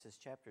Genesis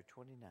chapter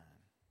 29.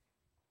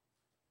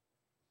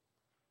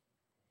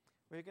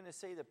 We're going to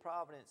see the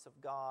providence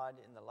of God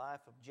in the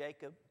life of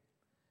Jacob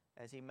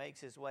as he makes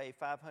his way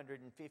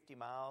 550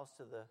 miles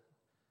to the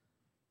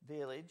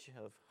village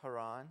of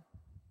Haran.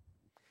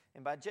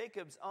 And by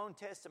Jacob's own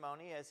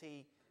testimony, as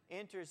he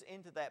enters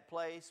into that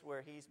place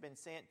where he's been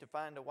sent to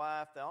find a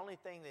wife, the only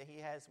thing that he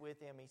has with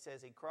him, he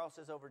says he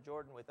crosses over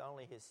Jordan with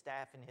only his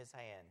staff in his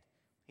hand.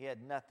 He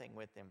had nothing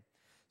with him.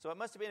 So it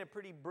must have been a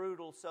pretty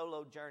brutal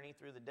solo journey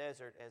through the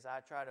desert as I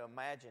try to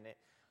imagine it.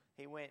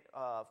 He went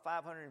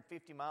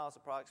 550 miles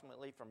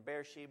approximately from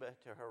Beersheba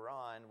to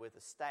Haran with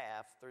a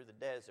staff through the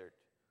desert,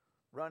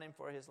 running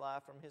for his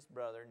life from his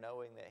brother,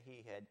 knowing that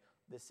he had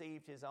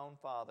deceived his own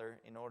father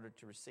in order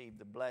to receive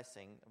the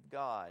blessing of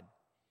God.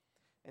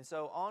 And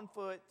so on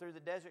foot through the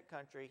desert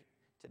country,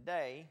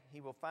 today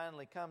he will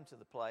finally come to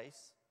the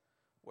place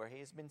where he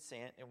has been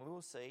sent, and we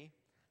will see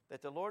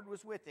that the Lord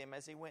was with him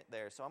as he went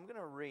there. So I'm going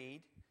to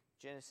read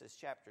Genesis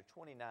chapter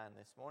 29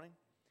 this morning,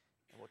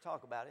 and we'll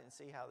talk about it and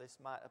see how this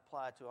might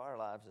apply to our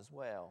lives as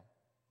well.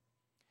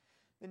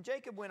 Then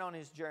Jacob went on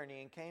his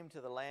journey and came to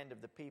the land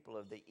of the people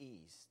of the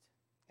east.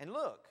 And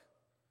look,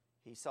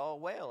 he saw a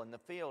well in the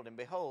field, and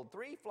behold,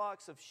 3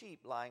 flocks of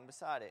sheep lying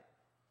beside it.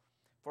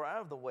 For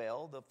out of the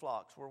well the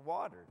flocks were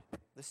watered.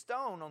 The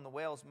stone on the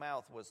well's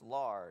mouth was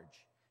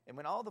large, and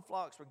when all the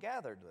flocks were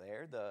gathered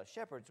there, the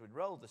shepherds would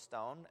roll the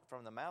stone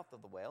from the mouth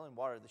of the well and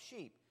water the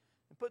sheep,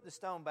 and put the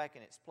stone back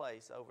in its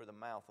place over the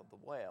mouth of the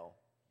well.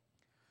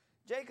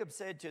 Jacob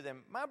said to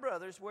them, "My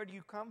brothers, where do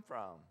you come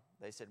from?"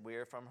 They said, "We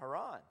are from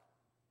Haran."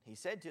 He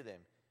said to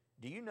them,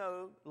 "Do you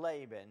know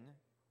Laban,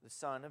 the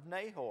son of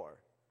Nahor?"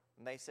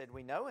 And they said,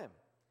 "We know him."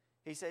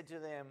 He said to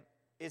them,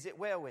 "Is it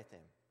well with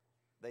him?"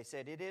 They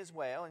said, "It is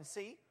well, and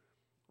see,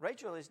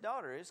 Rachel his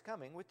daughter is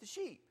coming with the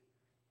sheep."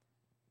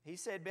 He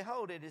said,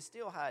 "Behold, it is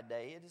still high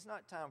day. It is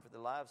not time for the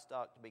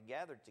livestock to be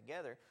gathered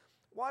together.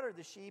 Water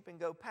the sheep and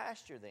go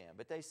pasture them."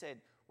 But they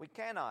said, "We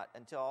cannot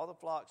until all the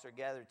flocks are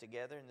gathered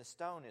together and the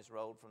stone is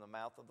rolled from the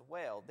mouth of the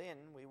well.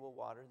 Then we will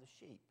water the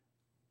sheep."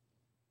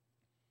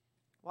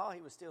 While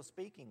he was still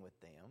speaking with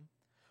them,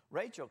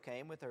 Rachel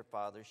came with her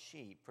father's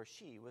sheep, for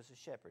she was a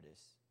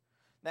shepherdess.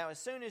 Now as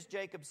soon as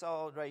Jacob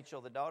saw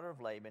Rachel, the daughter of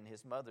Laban,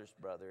 his mother's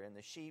brother, and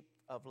the sheep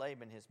of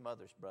Laban, his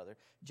mother's brother,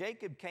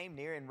 Jacob came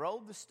near and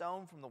rolled the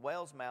stone from the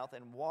well's mouth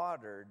and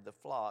watered the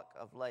flock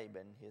of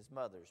Laban, his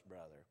mother's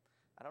brother.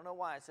 I don't know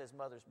why it says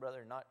mother's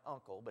brother, not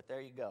uncle, but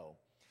there you go.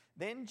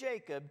 Then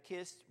Jacob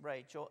kissed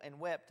Rachel and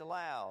wept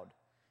aloud.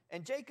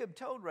 And Jacob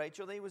told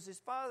Rachel that he was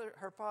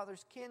her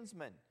father's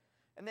kinsman,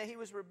 and that he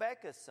was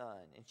Rebekah's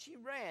son. And she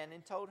ran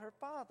and told her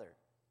father.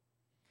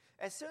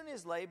 As soon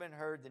as Laban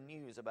heard the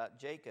news about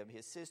Jacob,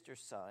 his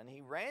sister's son,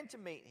 he ran to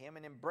meet him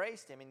and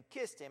embraced him and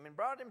kissed him and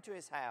brought him to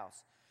his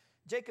house.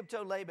 Jacob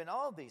told Laban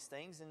all these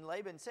things, and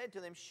Laban said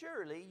to them,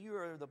 "Surely you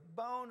are the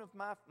bone of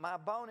my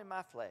bone and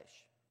my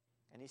flesh."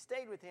 And he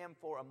stayed with him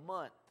for a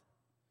month.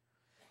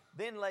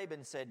 Then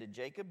Laban said to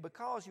Jacob,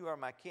 "Because you are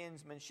my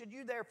kinsman, should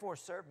you therefore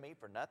serve me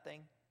for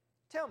nothing?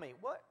 Tell me,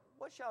 what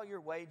shall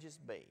your wages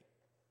be?"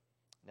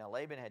 Now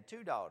Laban had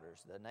 2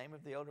 daughters. The name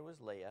of the elder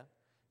was Leah,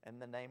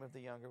 and the name of the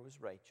younger was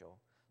Rachel.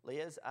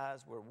 Leah's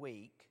eyes were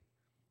weak,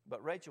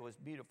 but Rachel was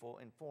beautiful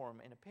in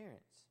form and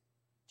appearance.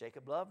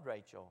 Jacob loved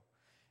Rachel,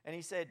 and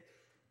he said,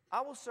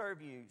 "I will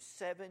serve you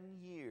 7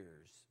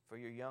 years for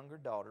your younger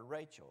daughter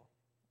Rachel."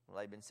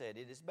 Laban said,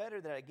 "It is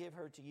better that I give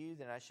her to you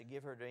than I should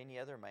give her to any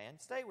other man.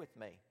 Stay with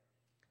me."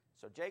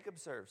 So Jacob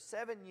served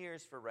 7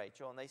 years for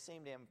Rachel, and they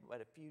seemed to him but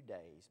a few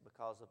days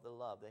because of the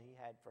love that he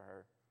had for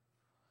her.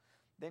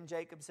 Then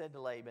Jacob said to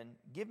Laban,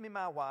 "Give me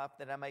my wife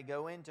that I may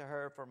go into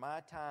her, for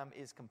my time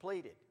is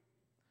completed."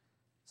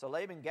 So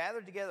Laban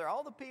gathered together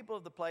all the people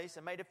of the place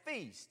and made a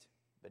feast.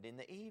 But in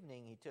the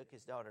evening he took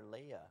his daughter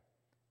Leah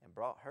and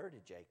brought her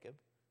to Jacob,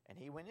 and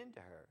he went into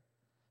her.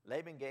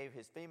 Laban gave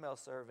his female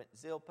servant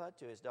Zilpah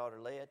to his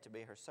daughter Leah to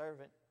be her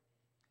servant.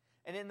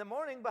 And in the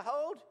morning,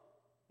 behold,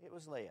 it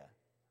was Leah.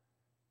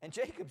 And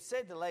Jacob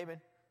said to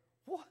Laban,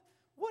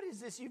 What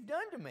is this you've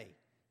done to me?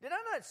 Did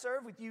I not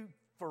serve with you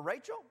for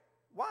Rachel?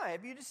 Why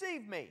have you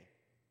deceived me?"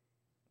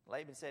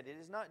 Laban said, "It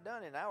is not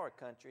done in our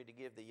country to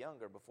give the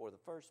younger before the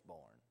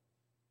firstborn.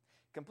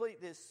 Complete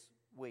this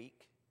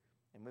week,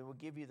 and we will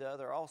give you the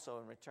other also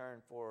in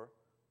return for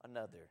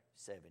another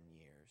 7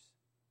 years."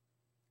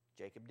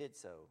 Jacob did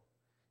so,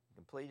 and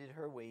completed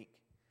her week.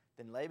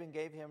 Then Laban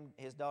gave him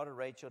his daughter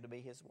Rachel to be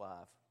his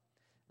wife.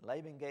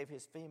 Laban gave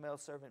his female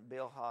servant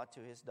Bilhah to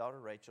his daughter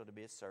Rachel to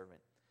be his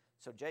servant.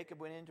 So Jacob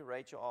went into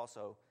Rachel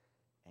also,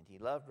 and he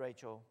loved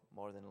Rachel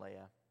more than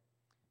Leah,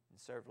 and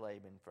served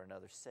Laban for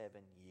another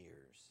 7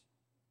 years.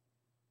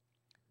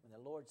 When the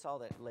Lord saw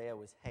that Leah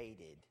was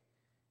hated,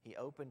 he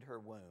opened her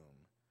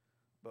womb,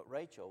 but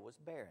Rachel was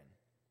barren.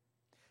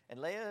 And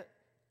Leah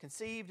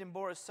conceived and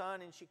bore a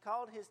son, and she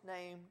called his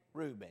name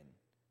Reuben.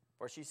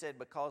 For she said,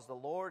 "Because the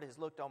Lord has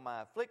looked on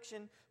my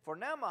affliction, for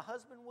now my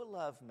husband will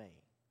love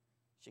me."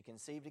 She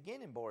conceived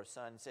again and bore a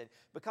son, and said,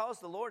 "Because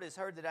the Lord has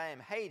heard that I am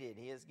hated,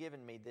 he has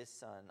given me this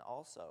son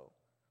also."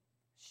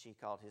 She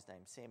called his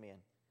name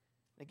Simeon.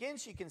 Again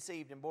she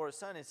conceived and bore a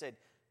son and said,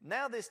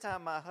 now this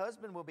time my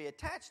husband will be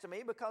attached to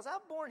me because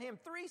I've borne him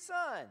 3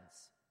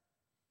 sons.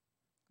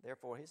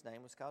 Therefore his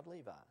name was called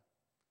Levi.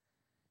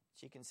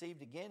 She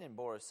conceived again and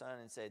bore a son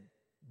and said,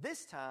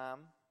 this time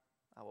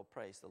I will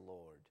praise the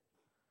Lord.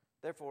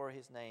 Therefore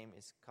his name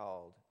is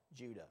called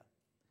Judah.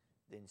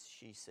 Then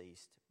she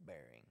ceased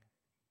bearing.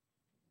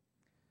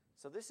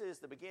 So this is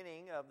the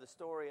beginning of the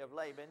story of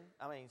Laban.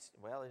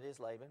 It is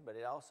Laban, but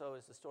it also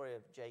is the story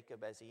of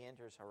Jacob as he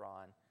enters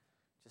Haran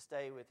to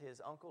stay with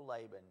his uncle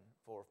Laban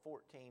for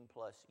 14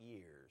 plus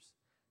years.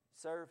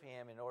 Serve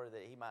him in order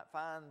that he might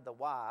find the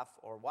wife,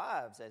 or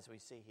wives as we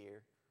see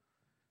here,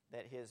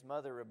 that his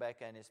mother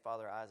Rebekah and his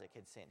father Isaac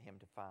had sent him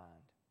to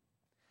find.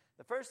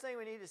 The first thing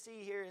we need to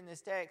see here in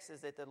this text is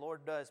that the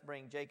Lord does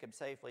bring Jacob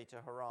safely to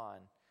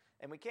Haran.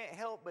 And we can't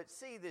help but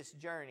see this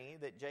journey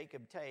that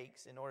Jacob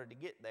takes in order to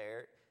get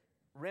there,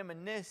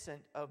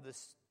 reminiscent of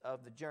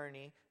the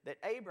journey that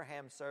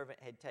Abraham's servant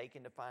had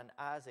taken to find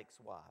Isaac's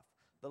wife.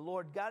 The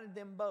Lord guided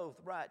them both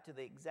right to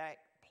the exact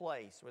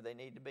place where they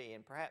need to be,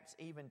 and perhaps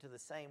even to the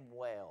same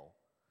well.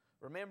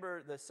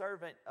 Remember, the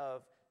servant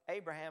of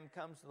Abraham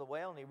comes to the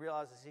well and he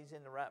realizes he's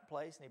in the right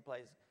place, and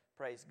he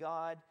prays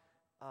God,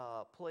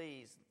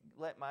 please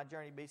let my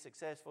journey be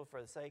successful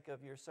for the sake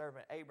of your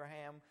servant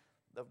Abraham.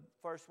 The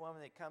first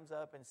woman that comes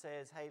up and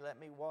says, hey, let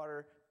me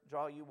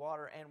draw you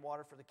water and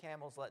water for the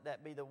camels, let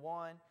that be the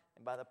one.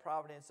 And by the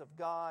providence of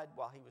God,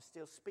 while he was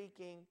still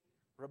speaking,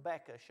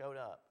 Rebekah showed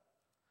up.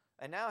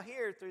 And now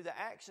here, through the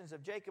actions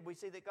of Jacob, we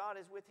see that God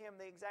is with him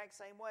the exact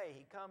same way.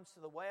 He comes to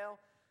the well,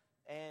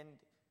 and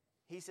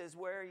he says,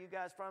 where are you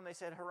guys from? They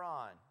said,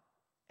 Haran.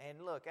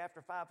 And look,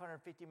 after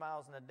 550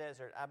 miles in the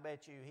desert, I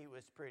bet you he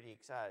was pretty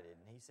excited.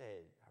 And he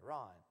said,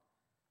 Haran,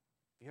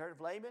 have you heard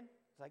of Laban?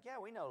 It's like, yeah,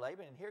 we know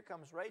Laban. And here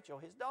comes Rachel,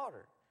 his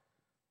daughter.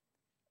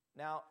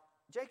 Now,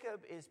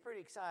 Jacob is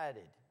pretty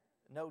excited,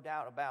 no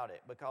doubt about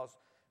it, because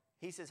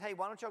he says, hey,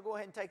 why don't y'all go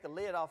ahead and take the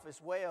lid off this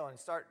well and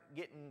start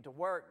getting to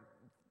work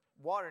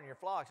watering your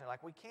flocks. And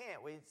like, we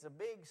can't. It's a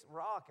big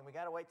rock, and we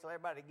got to wait till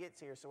everybody gets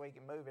here so we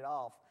can move it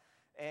off.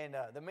 And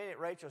the minute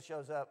Rachel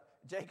shows up,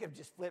 Jacob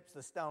just flips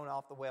the stone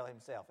off the well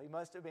himself. He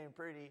must have been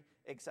pretty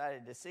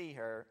excited to see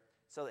her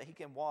so that he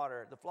can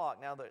water the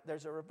flock. Now,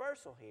 there's a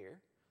reversal here.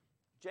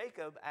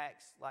 Jacob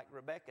acts like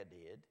Rebekah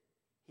did.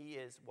 He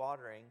is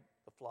watering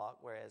the flock,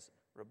 whereas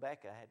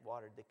Rebekah had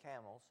watered the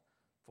camels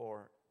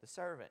for the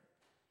servant.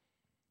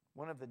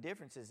 One of the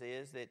differences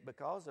is that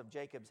because of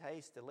Jacob's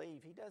haste to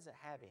leave, he doesn't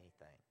have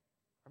anything.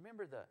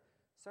 Remember, the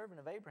servant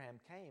of Abraham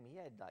came. He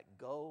had like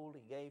gold.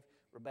 He gave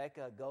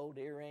Rebekah a gold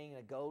earring,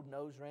 a gold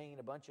nose ring, and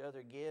a bunch of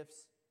other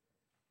gifts.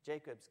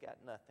 Jacob's got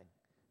nothing.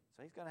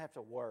 So he's going to have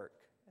to work,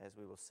 as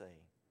we will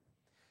see.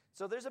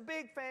 So there's a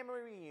big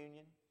family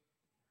reunion.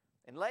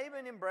 And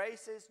Laban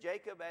embraces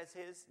Jacob as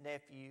his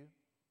nephew.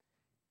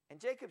 And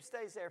Jacob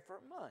stays there for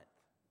a month.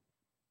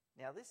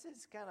 Now, this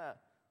is kind of,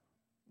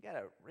 you got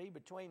to read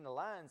between the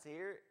lines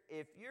here.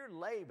 If you're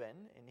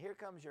Laban, and here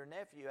comes your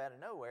nephew out of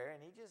nowhere,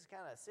 and he's just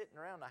kind of sitting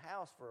around the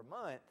house for a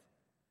month,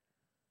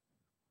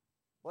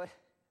 what?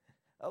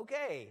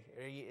 Okay,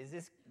 is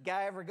this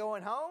guy ever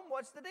going home?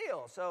 What's the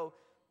deal? So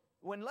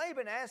when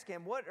Laban asked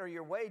him, what are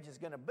your wages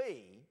going to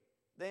be?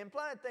 The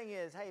implied thing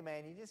is, hey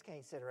man, you just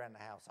can't sit around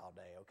the house all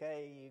day,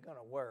 okay? You're going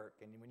to work,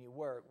 and when you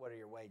work, what are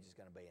your wages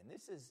going to be? And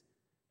this is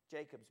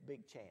Jacob's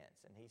big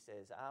chance, and he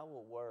says, I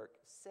will work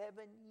 7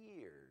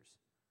 years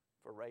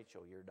for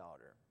Rachel, your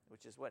daughter,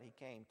 which is what he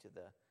came to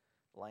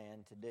the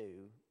land to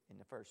do in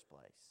the first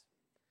place.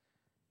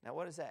 Now,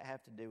 what does that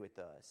have to do with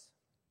us?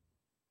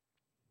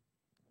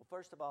 Well,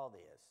 first of all,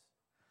 this.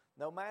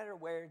 No matter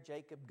where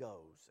Jacob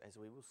goes, as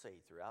we will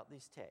see throughout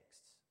these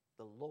texts,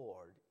 the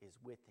Lord is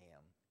with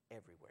him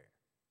everywhere.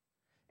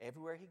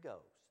 Everywhere he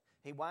goes.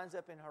 He winds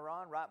up in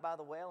Haran right by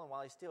the well, and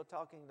while he's still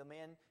talking to the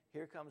men,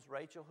 here comes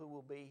Rachel, who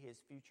will be his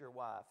future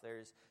wife.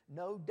 There's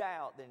no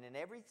doubt that in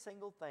every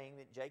single thing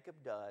that Jacob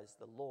does,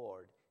 the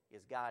Lord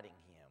is guiding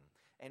him.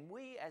 And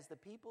we, as the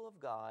people of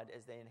God,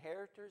 as the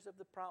inheritors of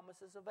the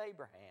promises of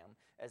Abraham,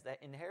 as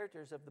the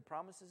inheritors of the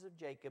promises of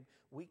Jacob,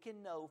 we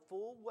can know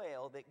full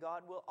well that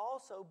God will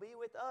also be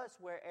with us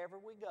wherever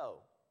we go.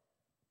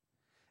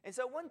 And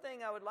so one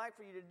thing I would like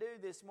for you to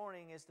do this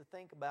morning is to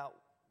think about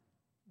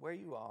where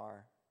you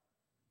are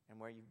and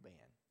where you've been.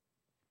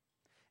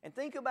 And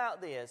think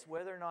about this,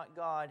 whether or not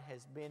God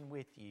has been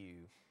with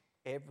you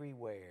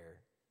everywhere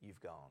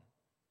you've gone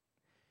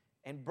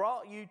and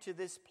brought you to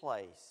this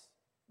place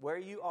where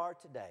you are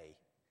today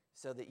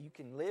so that you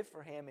can live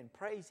for Him and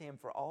praise Him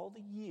for all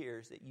the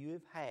years that you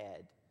have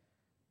had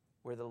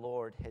where the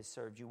Lord has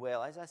served you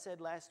well. As I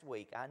said last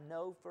week, I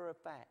know for a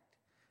fact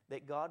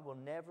that God will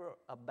never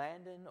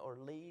abandon or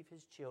leave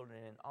His children,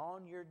 and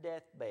on your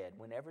deathbed,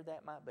 whenever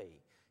that might be,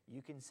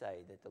 you can say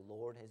that the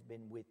Lord has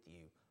been with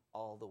you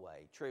all the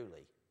way,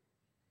 truly.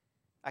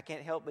 I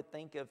can't help but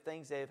think of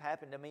things that have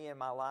happened to me in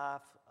my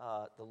life.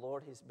 The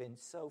Lord has been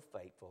so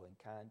faithful and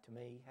kind to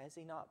me. Has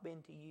He not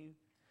been to you?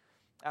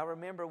 I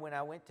remember when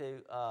I went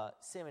to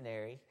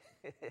seminary.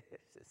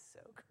 This is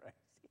so crazy.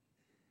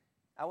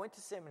 I went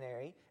to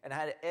seminary, and I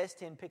had an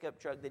S10 pickup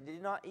truck that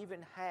did not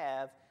even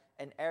have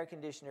an air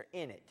conditioner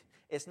in it.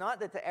 It's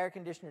not that the air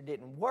conditioner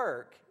didn't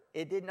work.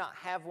 It did not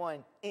have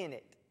one in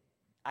it.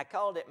 I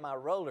called it my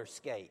roller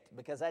skate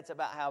because that's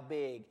about how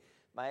big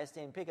my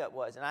S10 pickup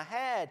was. And I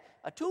had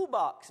a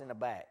toolbox in the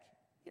back.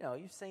 You know,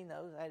 you've seen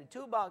those. I had a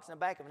toolbox in the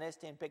back of an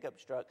S10 pickup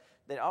truck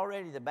that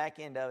already the back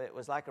end of it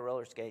was like a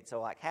roller skate. So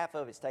like half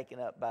of it's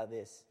taken up by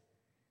this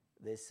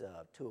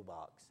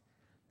toolbox.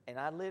 And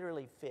I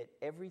literally fit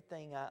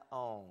everything I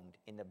owned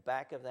in the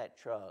back of that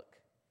truck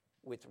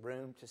with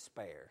room to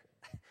spare.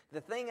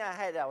 The thing I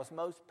had that I was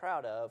most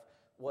proud of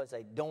was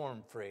a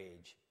dorm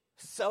fridge.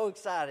 So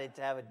excited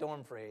to have a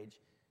dorm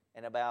fridge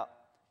and about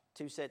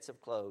 2 sets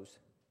of clothes.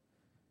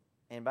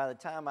 And by the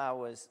time I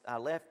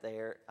left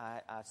there,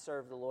 I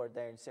served the Lord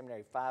there in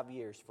seminary 5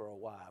 years for a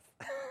wife.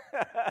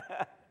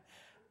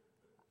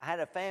 I had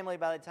a family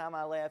by the time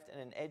I left,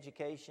 and an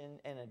education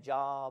and a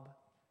job.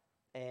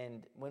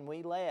 And when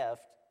we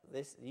left,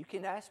 you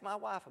can ask my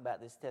wife about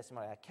this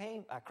testimony.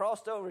 I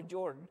crossed over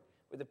Jordan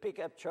with a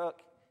pickup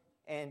truck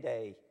and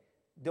a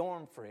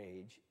dorm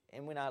fridge.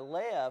 And when I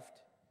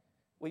left,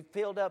 we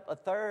filled up a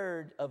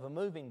third of a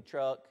moving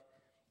truck.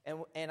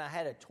 And I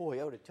had a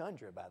Toyota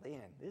Tundra by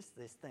then.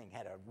 This thing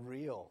had a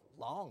real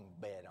long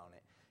bed on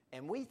it.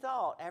 And we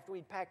thought, after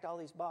we'd packed all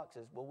these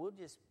boxes, well, we'll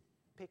just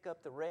pick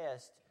up the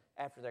rest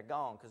after they're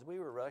gone, because we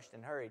were rushed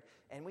and hurried.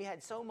 And we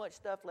had so much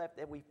stuff left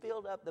that we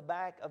filled up the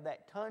back of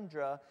that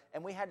Tundra,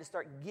 and we had to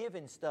start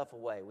giving stuff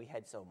away. We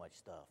had so much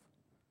stuff.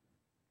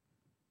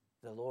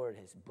 The Lord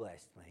has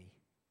blessed me.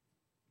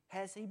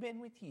 Has He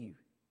been with you?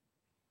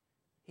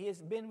 He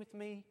has been with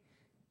me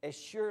as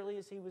surely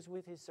as He was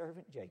with His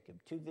servant Jacob,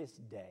 to this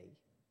day.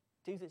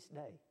 To this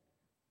day.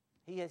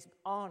 He has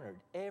honored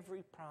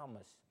every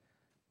promise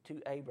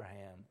to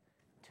Abraham,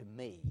 to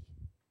me,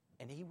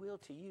 and He will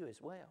to you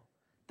as well.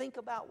 Think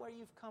about where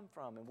you've come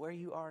from and where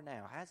you are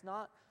now. Has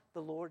not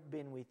the Lord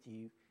been with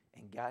you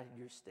and guided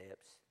your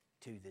steps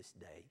to this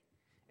day?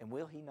 And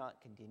will He not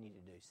continue to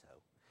do so?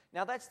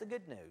 Now that's the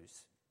good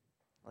news.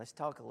 Let's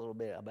talk a little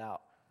bit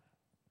about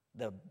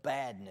the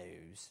bad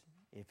news,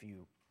 if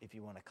you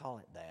want to call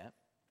it that.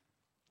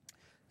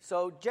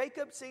 So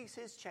Jacob sees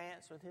his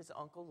chance with his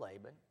uncle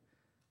Laban.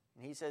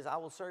 And he says, I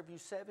will serve you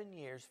 7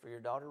 years for your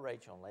daughter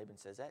Rachel. And Laban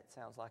says, that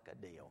sounds like a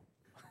deal.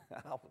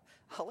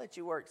 I'll let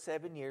you work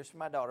 7 years for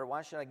my daughter.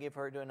 Why should I give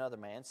her to another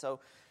man? So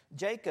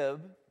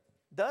Jacob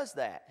does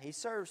that. He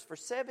serves for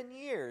 7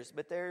 years,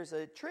 but there's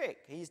a trick.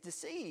 He's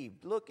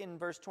deceived. Look in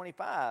verse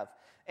 25.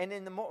 And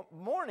in the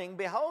morning,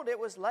 behold, it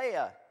was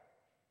Leah.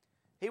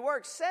 He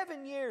worked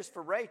 7 years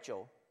for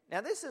Rachel.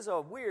 Now, this is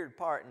a weird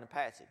part in the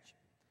passage.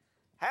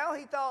 How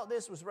he thought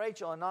this was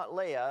Rachel and not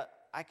Leah,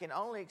 I can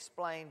only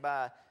explain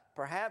by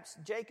perhaps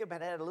Jacob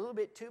had had a little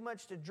bit too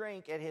much to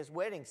drink at his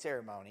wedding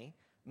ceremony.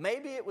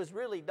 Maybe it was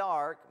really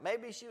dark.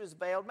 Maybe she was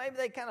veiled. Maybe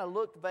they kind of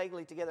looked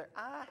vaguely together.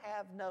 I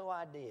have no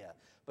idea.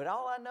 But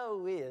all I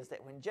know is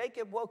that when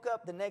Jacob woke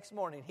up the next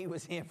morning, he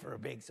was in for a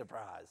big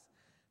surprise.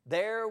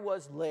 There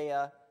was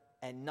Leah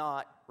and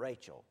not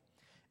Rachel.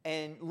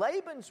 And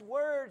Laban's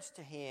words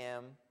to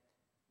him,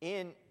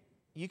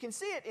 you can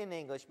see it in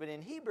English, but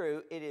in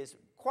Hebrew it is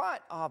quite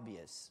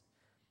obvious.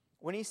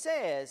 When he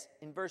says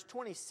in verse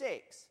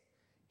 26,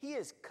 he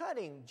is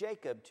cutting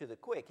Jacob to the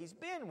quick. He's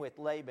been with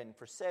Laban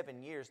for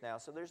 7 years now,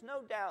 so there's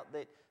no doubt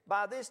that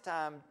by this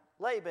time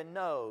Laban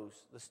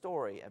knows the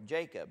story of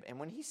Jacob. And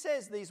when he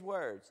says these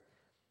words,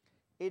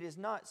 it is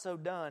not so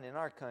done in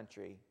our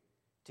country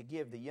to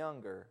give the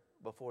younger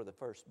before the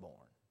firstborn.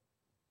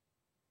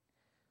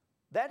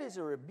 That is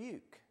a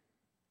rebuke.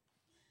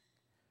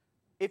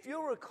 If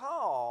you'll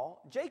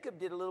recall, Jacob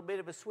did a little bit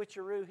of a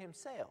switcheroo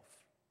himself.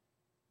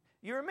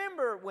 You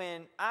remember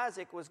when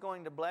Isaac was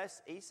going to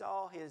bless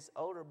Esau, his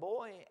older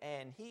boy,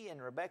 and he and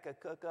Rebekah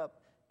cook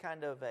up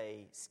kind of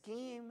a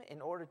scheme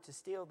in order to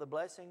steal the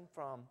blessing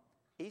from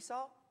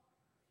Esau?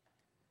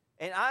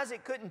 And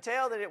Isaac couldn't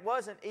tell that it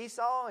wasn't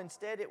Esau,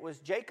 instead it was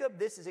Jacob.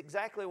 This is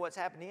exactly what's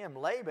happened to him.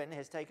 Laban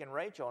has taken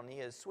Rachel and he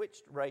has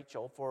switched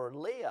Rachel for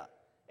Leah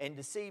and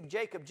deceived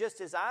Jacob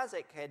just as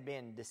Isaac had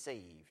been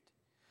deceived.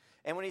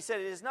 And when he said,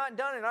 it is not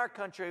done in our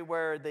country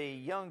where the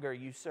younger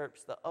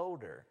usurps the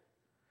older,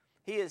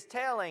 he is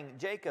telling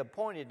Jacob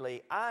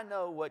pointedly, I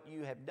know what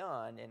you have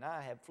done, and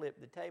I have flipped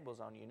the tables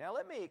on you. Now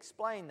let me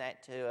explain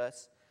that to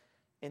us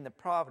in the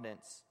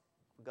providence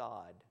of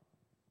God.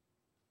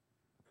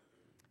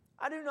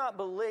 I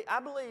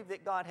believe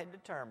that God had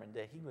determined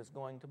that He was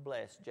going to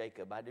bless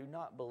Jacob. I do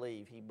not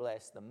believe He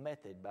blessed the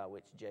method by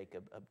which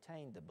Jacob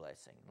obtained the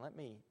blessing. Let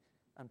me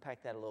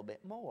unpack that a little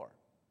bit more.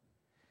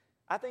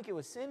 I think it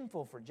was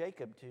sinful for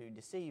Jacob to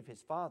deceive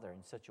his father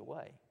in such a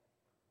way.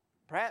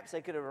 Perhaps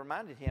they could have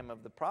reminded him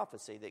of the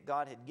prophecy that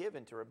God had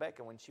given to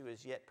Rebekah when she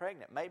was yet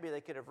pregnant. Maybe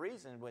they could have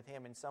reasoned with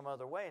him in some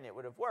other way and it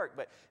would have worked.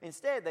 But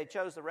instead they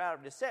chose the route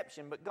of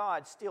deception, but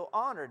God still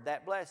honored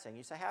that blessing.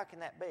 You say, how can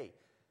that be?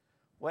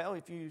 Well,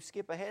 if you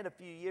skip ahead a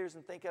few years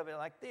and think of it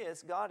like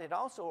this, God had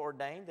also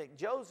ordained that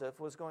Joseph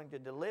was going to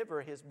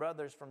deliver his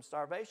brothers from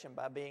starvation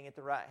by being at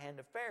the right hand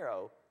of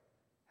Pharaoh.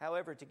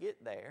 However, to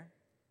get there,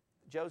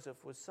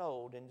 Joseph was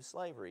sold into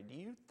slavery. Do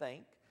you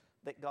think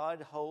that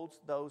God holds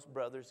those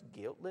brothers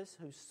guiltless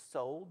who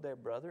sold their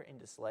brother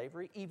into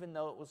slavery, even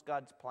though it was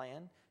God's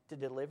plan to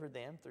deliver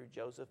them through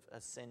Joseph's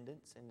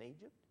ascendance in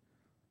Egypt?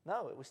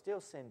 No, it was still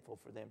sinful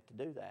for them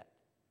to do that.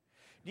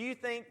 Do you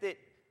think that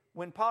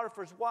when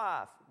Potiphar's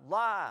wife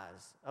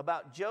lies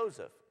about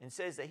Joseph and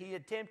says that he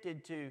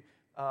attempted to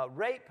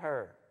rape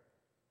her,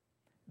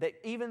 that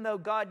even though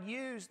God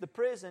used the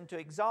prison to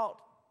exalt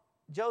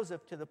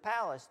Joseph to the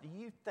palace, do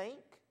you think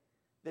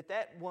that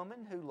that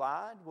woman who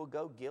lied will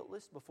go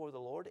guiltless before the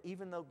Lord,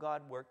 even though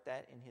God worked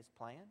that in His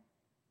plan?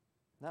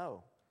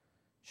 No.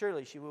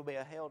 Surely she will be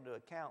held to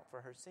account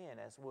for her sin,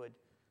 as would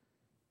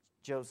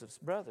Joseph's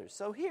brothers.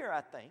 So here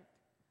I think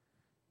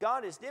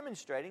God is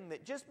demonstrating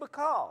that just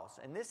because,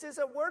 and this is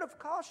a word of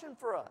caution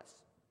for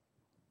us,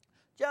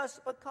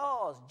 just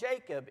because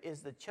Jacob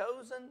is the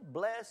chosen,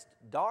 blessed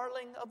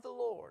darling of the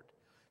Lord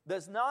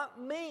does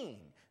not mean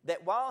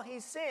that while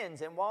he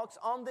sins and walks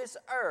on this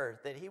earth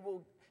that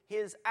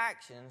his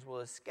actions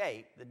will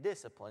escape the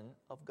discipline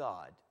of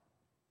God.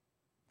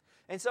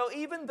 And so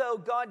even though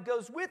God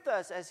goes with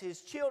us as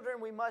His children,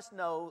 we must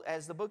know,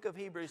 as the book of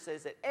Hebrews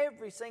says, that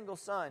every single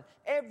son,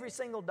 every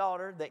single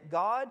daughter that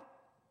God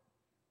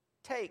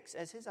takes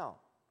as His own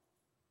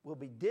will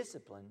be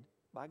disciplined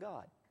by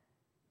God.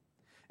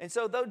 And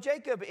so though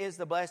Jacob is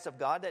the blessed of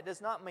God, that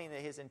does not mean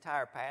that his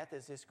entire path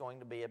is just going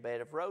to be a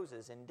bed of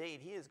roses. Indeed,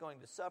 he is going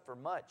to suffer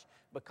much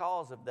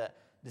because of the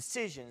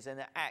decisions and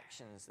the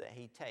actions that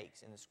he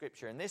takes in the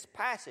Scripture. And this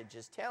passage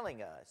is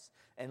telling us,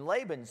 and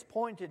Laban's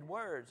pointed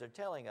words are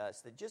telling us,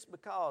 that just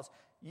because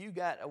you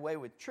got away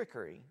with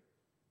trickery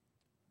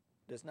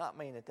does not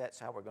mean that that's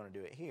how we're going to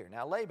do it here.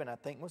 Now, Laban, I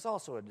think, was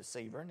also a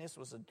deceiver, and this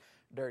was a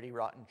dirty,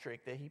 rotten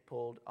trick that he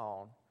pulled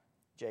on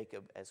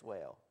Jacob as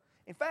well.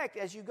 In fact,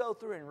 as you go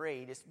through and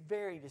read, it's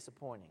very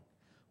disappointing.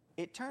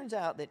 It turns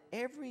out that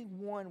every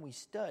one we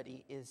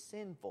study is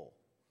sinful.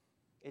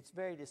 It's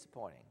very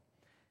disappointing.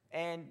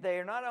 And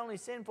they're not only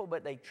sinful,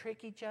 but they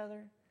trick each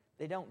other.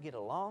 They don't get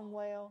along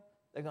well.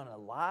 They're going to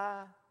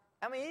lie.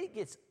 I mean, it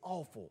gets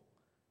awful.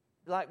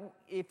 Like,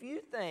 if you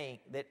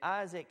think that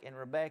Isaac and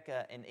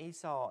Rebekah and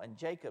Esau and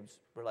Jacob's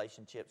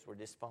relationships were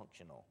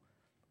dysfunctional,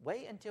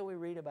 wait until we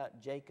read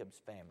about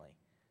Jacob's family.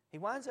 He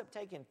winds up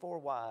taking 4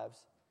 wives.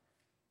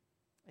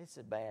 It's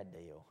a bad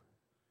deal.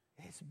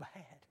 It's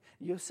bad.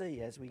 You'll see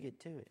as we get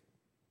to it.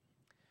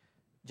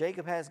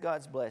 Jacob has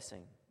God's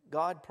blessing.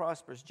 God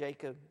prospers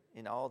Jacob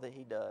in all that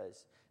he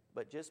does.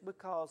 But just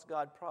because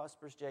God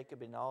prospers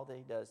Jacob in all that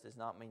he does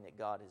not mean that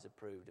God has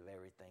approved of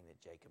everything that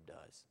Jacob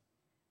does.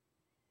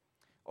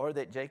 Or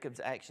that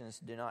Jacob's actions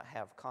do not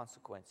have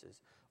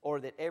consequences. Or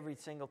that every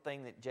single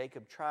thing that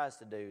Jacob tries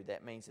to do,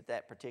 that means that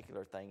that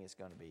particular thing is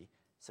going to be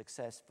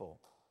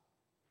successful.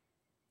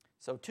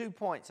 So 2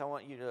 points I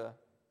want you to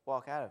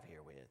walk out of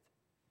here with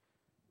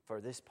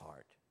for this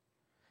part.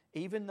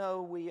 Even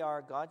though we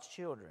are God's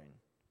children,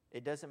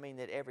 it doesn't mean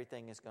that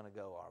everything is going to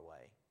go our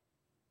way.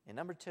 And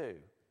number 2,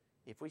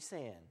 if we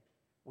sin,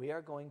 we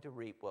are going to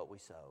reap what we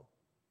sow.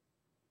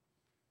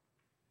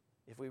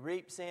 If we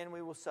reap sin,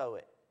 we will sow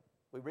it.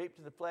 If we reap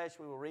to the flesh,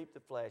 we will reap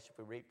the flesh. If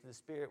we reap to the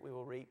Spirit, we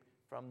will reap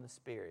from the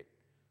Spirit.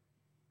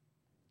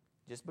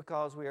 Just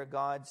because we are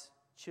God's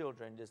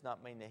children does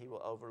not mean that He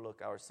will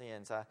overlook our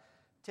sins. I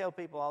tell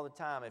people all the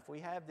time, if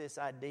we have this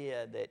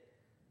idea that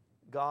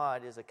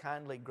God is a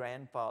kindly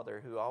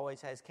grandfather who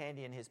always has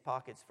candy in His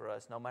pockets for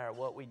us no matter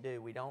what we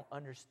do, we don't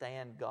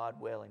understand God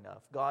well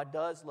enough. God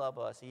does love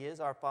us. He is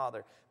our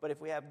Father. But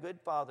if we have good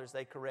fathers,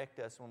 they correct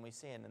us when we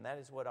sin, and that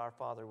is what our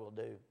Father will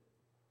do.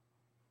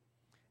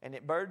 And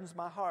it burdens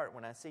my heart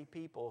when I see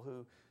people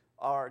who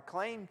are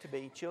claimed to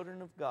be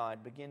children of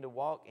God begin to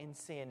walk in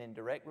sin in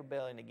direct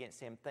rebellion against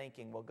Him,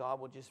 thinking, well, God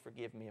will just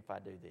forgive me if I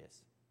do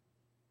this.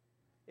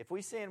 If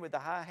we sin with a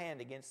high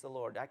hand against the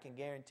Lord, I can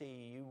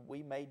guarantee you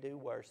we may do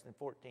worse than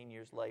 14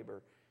 years'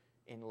 labor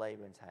in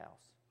Laban's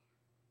house.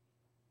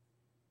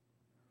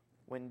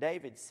 When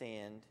David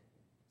sinned,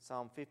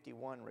 Psalm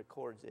 51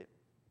 records it.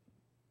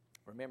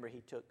 Remember,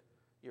 he took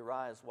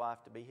Uriah's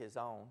wife to be his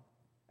own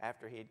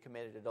after he had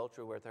committed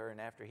adultery with her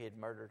and after he had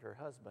murdered her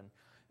husband.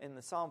 In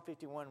the Psalm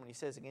 51, when he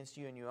says, against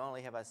you and you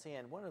only have I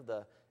sinned, one of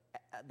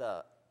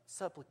the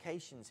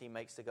supplications he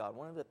makes to God,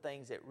 one of the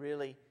things that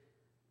really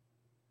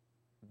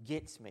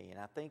gets me, and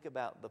I think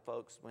about the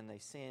folks when they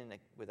sin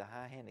with a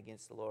high hand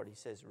against the Lord, he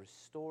says,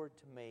 restore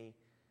to me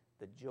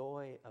the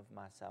joy of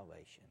my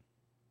salvation.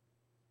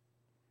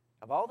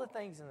 Of all the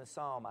things in the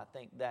psalm, I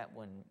think that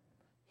one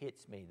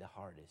hits me the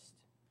hardest.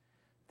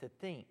 To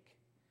think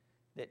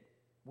that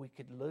we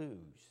could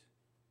lose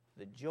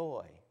the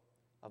joy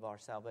of our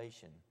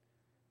salvation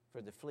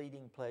for the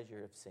fleeting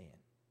pleasure of sin.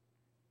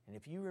 And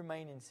if you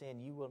remain in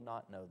sin, you will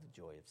not know the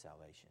joy of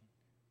salvation.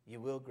 You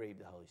will grieve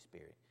the Holy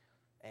Spirit.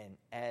 And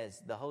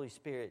as the Holy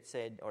Spirit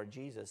said, or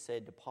Jesus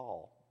said to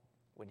Paul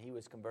when he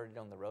was converted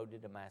on the road to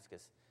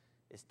Damascus,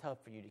 it's tough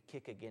for you to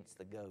kick against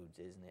the goads,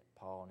 isn't it,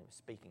 Paul? And he was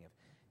speaking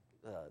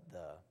of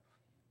the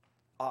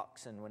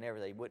oxen, whenever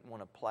they wouldn't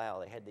want to plow,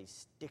 they had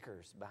these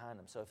stickers behind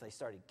them. So if they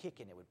started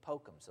kicking, it would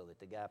poke them so that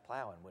the guy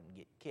plowing wouldn't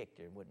get kicked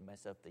and wouldn't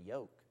mess up the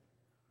yoke.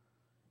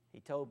 He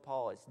told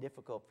Paul, it's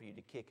difficult for you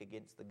to kick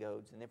against the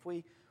goads. And if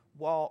we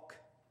walk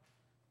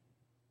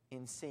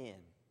in sin,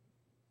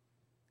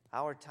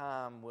 our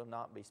time will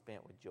not be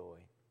spent with joy.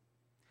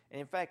 And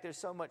in fact, there's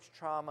so much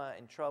trauma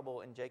and trouble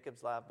in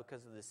Jacob's life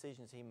because of the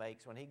decisions he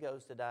makes. When he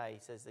goes to die, he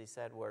says these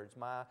sad words,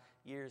 my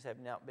years have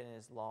not been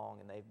as long,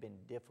 and they've been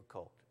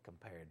difficult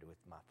compared with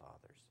my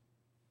father's.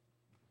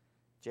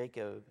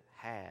 Jacob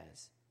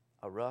has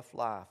a rough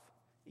life,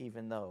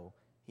 even though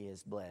he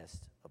is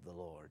blessed of the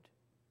Lord.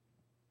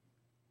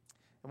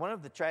 And one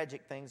of the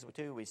tragic things,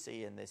 too, we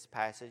see in this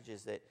passage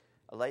is that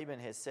Laban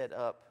has set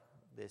up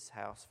this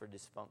house for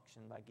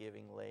dysfunction by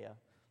giving Leah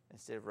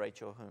instead of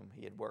Rachel, whom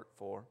he had worked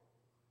for.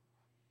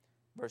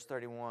 Verse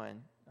 30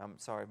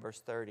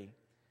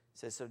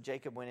 says, so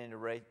Jacob went into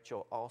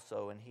Rachel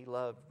also, and he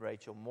loved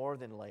Rachel more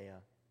than Leah,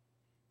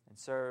 and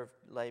served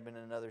Laban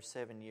another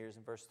 7 years.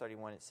 In verse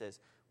 31 it says,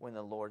 when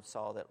the Lord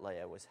saw that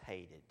Leah was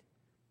hated,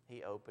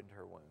 he opened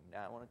her womb.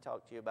 Now I want to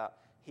talk to you about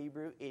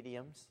Hebrew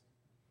idioms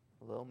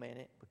a little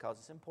minute, because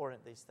it's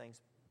important. These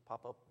things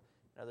pop up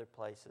in other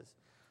places.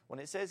 When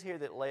it says here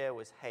that Leah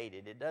was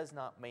hated, it does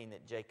not mean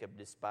that Jacob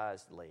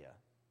despised Leah.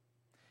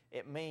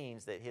 It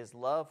means that his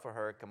love for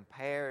her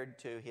compared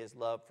to his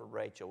love for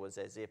Rachel was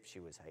as if she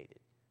was hated.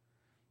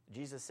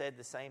 Jesus said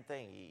the same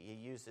thing. He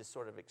used this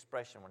sort of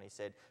expression when he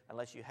said,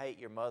 unless you hate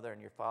your mother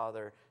and your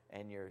father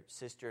and your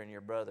sister and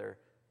your brother,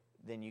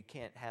 then you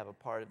can't have a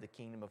part of the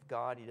kingdom of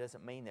God. He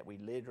doesn't mean that we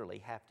literally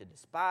have to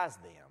despise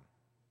them.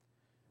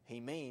 He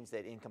means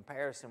that in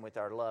comparison with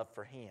our love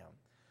for him.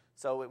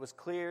 So it was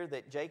clear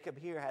that Jacob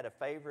here had a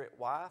favorite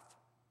wife.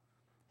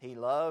 He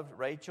loved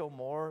Rachel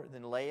more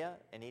than Leah,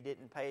 and he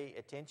didn't pay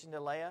attention to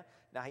Leah.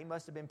 Now, he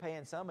must have been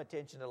paying some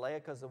attention to Leah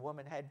because the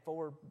woman had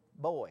 4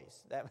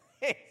 boys. That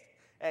means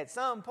at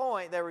some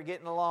point they were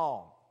getting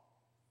along.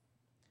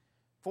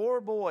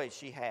 4 boys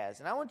she has.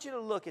 And I want you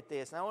to look at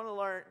this, and I want to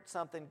learn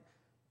something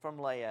from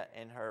Leah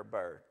and her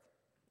birth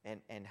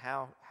and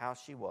how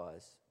she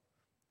was,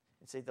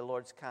 and see the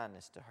Lord's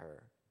kindness to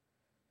her.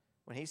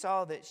 When he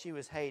saw that she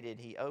was hated,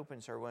 he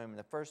opens her womb, and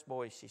the first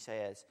boy she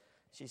says,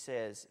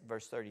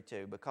 verse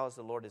 32, because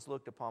the Lord has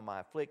looked upon my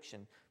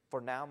affliction,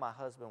 for now my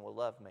husband will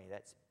love me.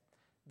 That's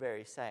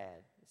very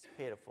sad. It's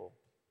pitiful.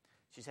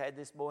 She's had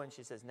this boy, and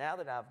she says, now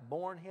that I've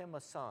borne him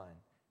a son,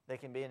 they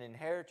can be an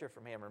inheritor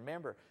from him.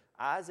 Remember,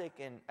 Isaac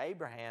and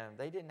Abraham,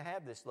 they didn't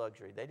have this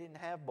luxury. They didn't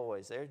have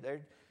boys.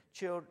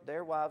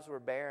 Their wives were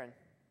barren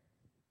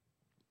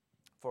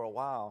for a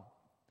while.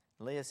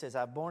 Leah says,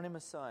 I've borne him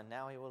a son.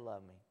 Now he will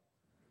love me.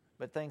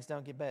 But things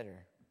don't get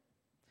better.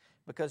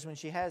 Because when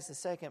she has the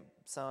second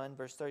son,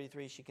 verse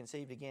 33, she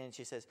conceived again, and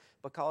she says,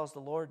 because the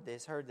Lord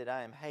has heard that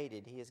I am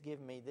hated, he has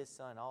given me this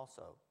son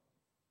also.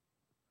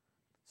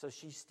 So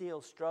she's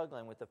still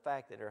struggling with the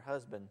fact that her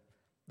husband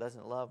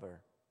doesn't love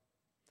her.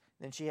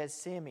 Then she has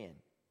Simeon.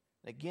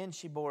 Again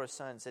she bore a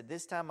son, and said,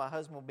 this time my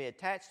husband will be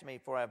attached to me,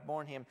 for I have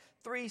borne him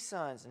 3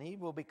 sons, and he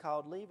will be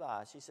called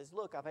Levi. She says,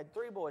 look, I've had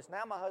 3 boys.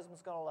 Now my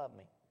husband's going to love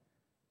me.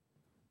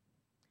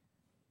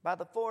 By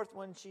the 4th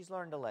one, she's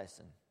learned a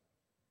lesson.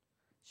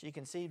 She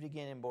conceived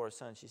again and bore a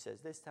son. She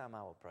says, this time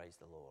I will praise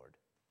the Lord.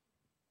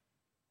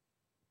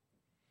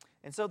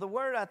 And so the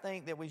word I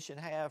think that we should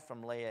have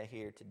from Leah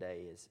here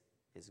today is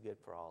good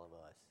for all of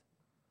us.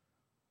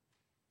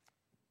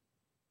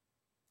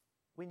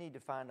 We need to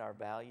find our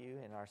value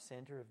and our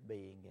center of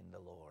being in the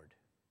Lord.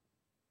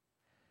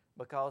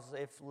 Because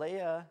if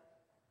Leah,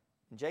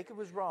 and Jacob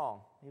was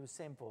wrong, he was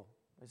sinful.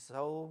 His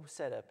whole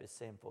setup is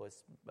sinful.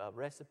 It's a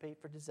recipe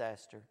for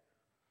disaster.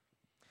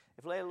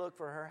 If Leah looked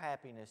for her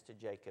happiness to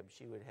Jacob,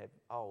 she would have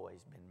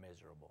always been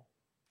miserable.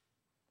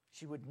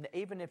 She would,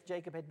 even if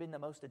Jacob had been the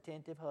most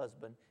attentive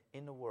husband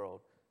in the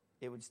world,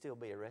 it would still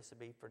be a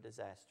recipe for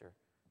disaster.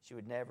 She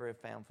would never have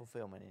found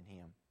fulfillment in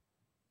him.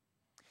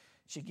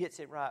 She gets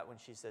it right when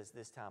she says,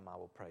 this time I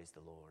will praise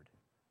the Lord.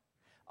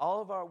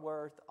 All of our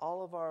worth,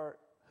 all of our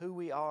who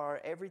we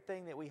are,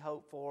 everything that we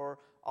hope for,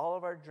 all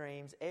of our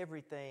dreams,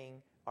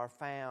 everything are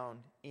found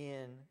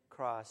in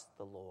Christ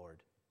the Lord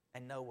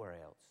and nowhere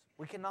else.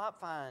 We cannot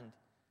find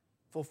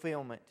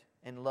fulfillment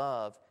and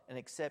love and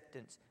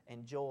acceptance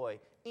and joy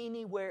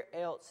anywhere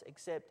else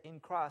except in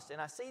Christ.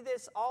 And I see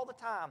this all the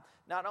time,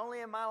 not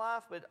only in my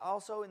life, but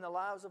also in the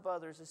lives of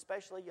others,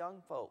 especially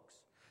young folks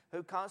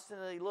who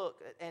constantly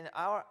look. And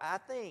I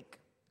think,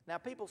 now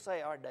people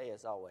say our day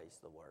is always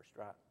the worst,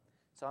 right?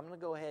 So I'm going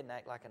to go ahead and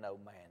act like an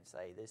old man and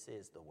say this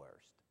is the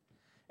worst.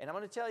 And I'm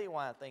going to tell you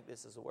why I think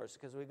this is the worst,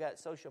 because we've got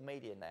social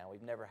media now.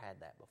 We've never had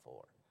that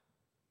before.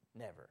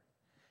 Never.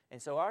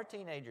 And so our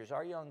teenagers,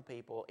 our young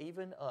people,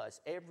 even us,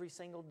 every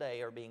single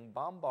day are being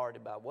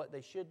bombarded by what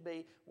they should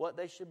be, what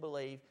they should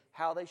believe,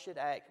 how they should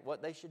act,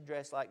 what they should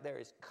dress like. There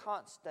is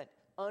constant,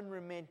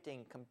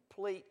 unremitting,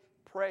 complete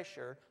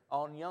pressure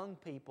on young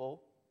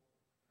people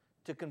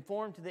to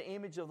conform to the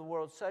image of the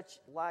world such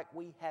like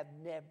we have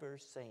never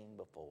seen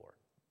before.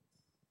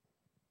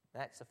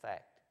 That's a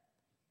fact.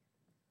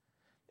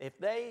 If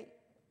they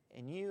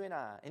and you and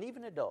I, and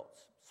even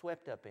adults,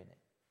 swept up in it.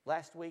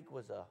 Last week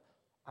was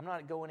I'm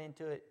not going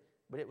into it,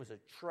 but it was a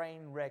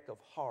train wreck of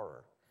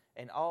horror.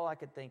 And all I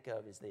could think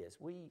of is this.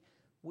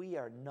 We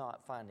are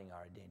not finding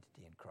our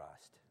identity in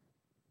Christ.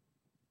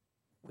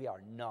 We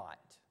are not.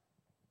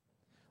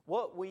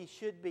 What we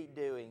should be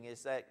doing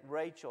is that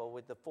Rachel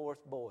with the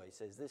fourth boy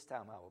says, this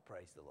time I will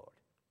praise the Lord.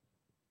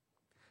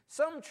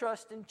 Some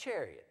trust in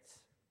chariots.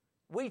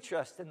 We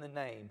trust in the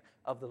name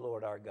of the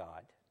Lord our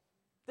God.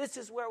 This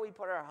is where we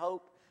put our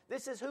hope.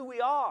 This is who we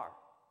are.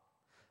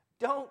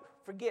 Don't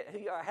forget who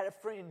you are. I had a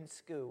friend in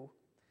school.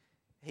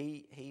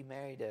 He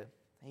married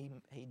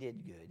he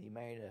did good. He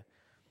married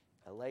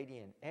a lady,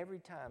 and every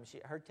time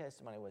her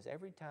testimony was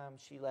every time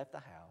she left the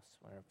house,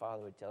 when her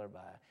father would tell her bye,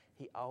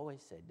 he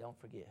always said, don't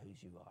forget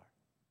whose you are.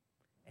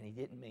 And he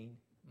didn't mean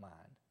mine.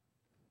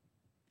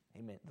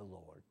 He meant the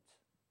Lord's.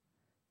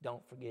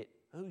 Don't forget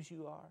whose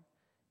you are.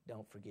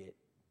 Don't forget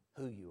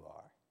who you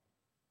are.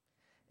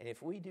 And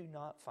if we do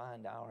not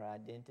find our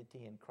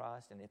identity in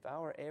Christ, and if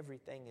our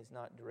everything is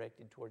not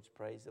directed towards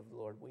praise of the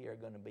Lord, we are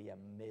going to be a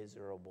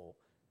miserable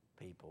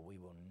people. We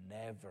will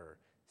never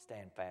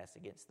stand fast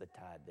against the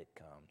tide that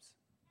comes.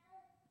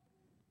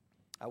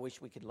 I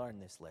wish we could learn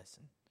this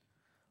lesson.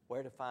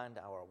 Where to find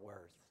our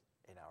worth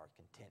and our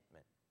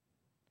contentment.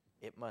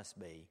 It must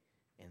be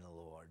in the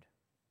Lord.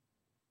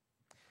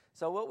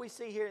 So what we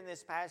see here in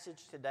this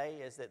passage today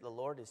is that the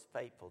Lord is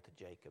faithful to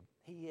Jacob.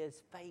 He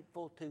is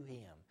faithful to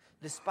him.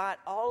 Despite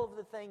all of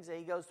the things that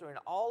he goes through and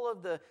all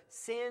of the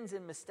sins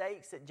and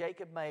mistakes that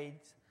Jacob made,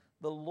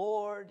 the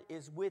Lord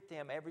is with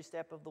him every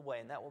step of the way.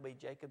 And that will be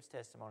Jacob's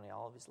testimony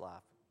all of his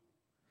life.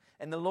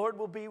 And the Lord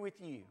will be with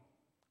you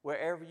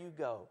wherever you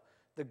go.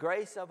 The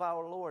grace of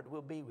our Lord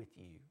will be with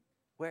you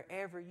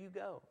wherever you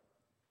go.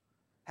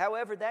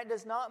 However, that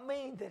does not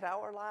mean that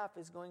our life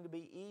is going to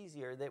be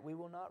easier, that we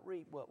will not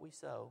reap what we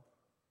sow.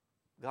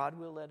 God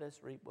will let us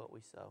reap what we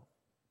sow.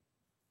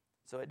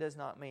 So it does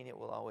not mean it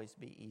will always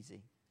be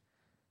easy.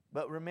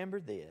 But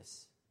remember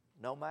this,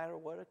 no matter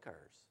what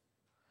occurs,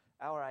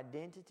 our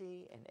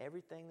identity and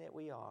everything that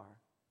we are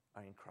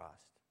in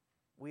Christ.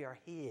 We are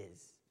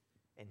His,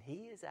 and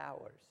He is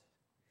ours.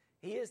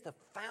 He is the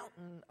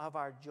fountain of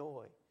our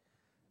joy,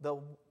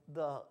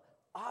 the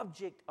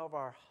object of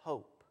our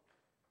hope.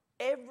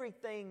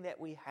 Everything that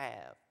we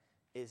have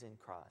is in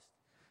Christ.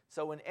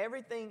 So when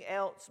everything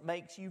else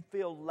makes you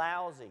feel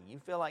lousy, you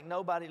feel like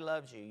nobody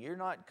loves you, you're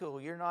not cool,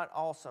 you're not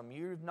awesome,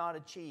 you've not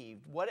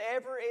achieved,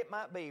 whatever it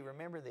might be,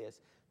 remember this,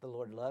 the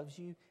Lord loves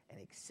you and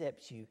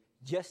accepts you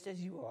just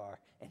as you are,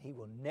 and He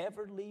will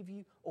never leave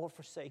you or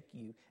forsake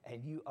you,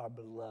 and you are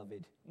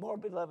beloved, more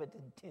beloved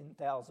than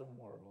 10,000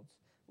 worlds.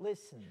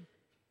 Listen,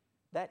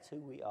 that's who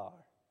we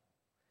are.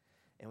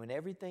 And when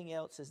everything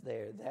else is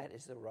there, that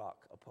is the rock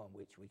upon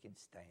which we can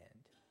stand.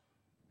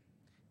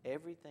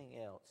 Everything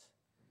else,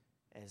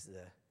 as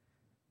the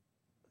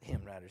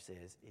hymn writer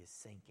says, is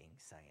sinking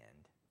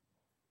sand.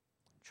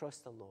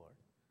 Trust the Lord.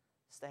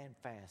 Stand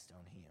fast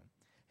on Him.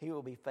 He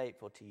will be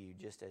faithful to you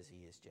just as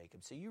He is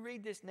Jacob. So you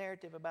read this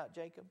narrative about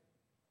Jacob,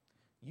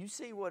 you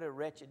see what a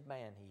wretched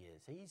man he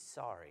is. He's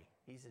sorry.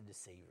 He's a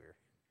deceiver.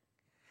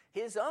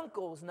 His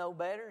uncles know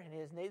better,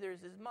 and neither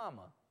is his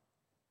mama.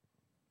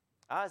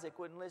 Isaac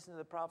wouldn't listen to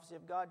the prophecy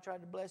of God,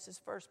 tried to bless his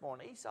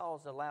firstborn. Esau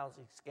is a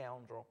lousy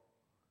scoundrel.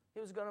 He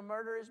was going to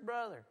murder his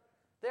brother.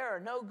 There are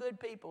no good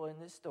people in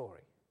this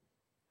story,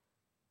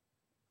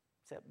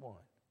 except one,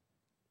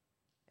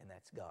 and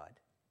that's God.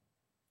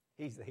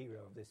 He's the hero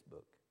of this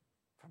book,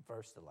 from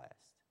first to last.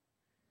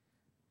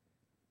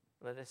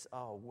 Let us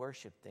all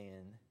worship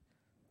then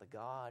the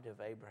God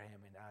of Abraham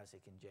and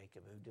Isaac and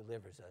Jacob, who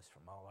delivers us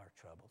from all our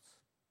troubles.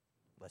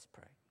 Let's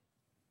pray.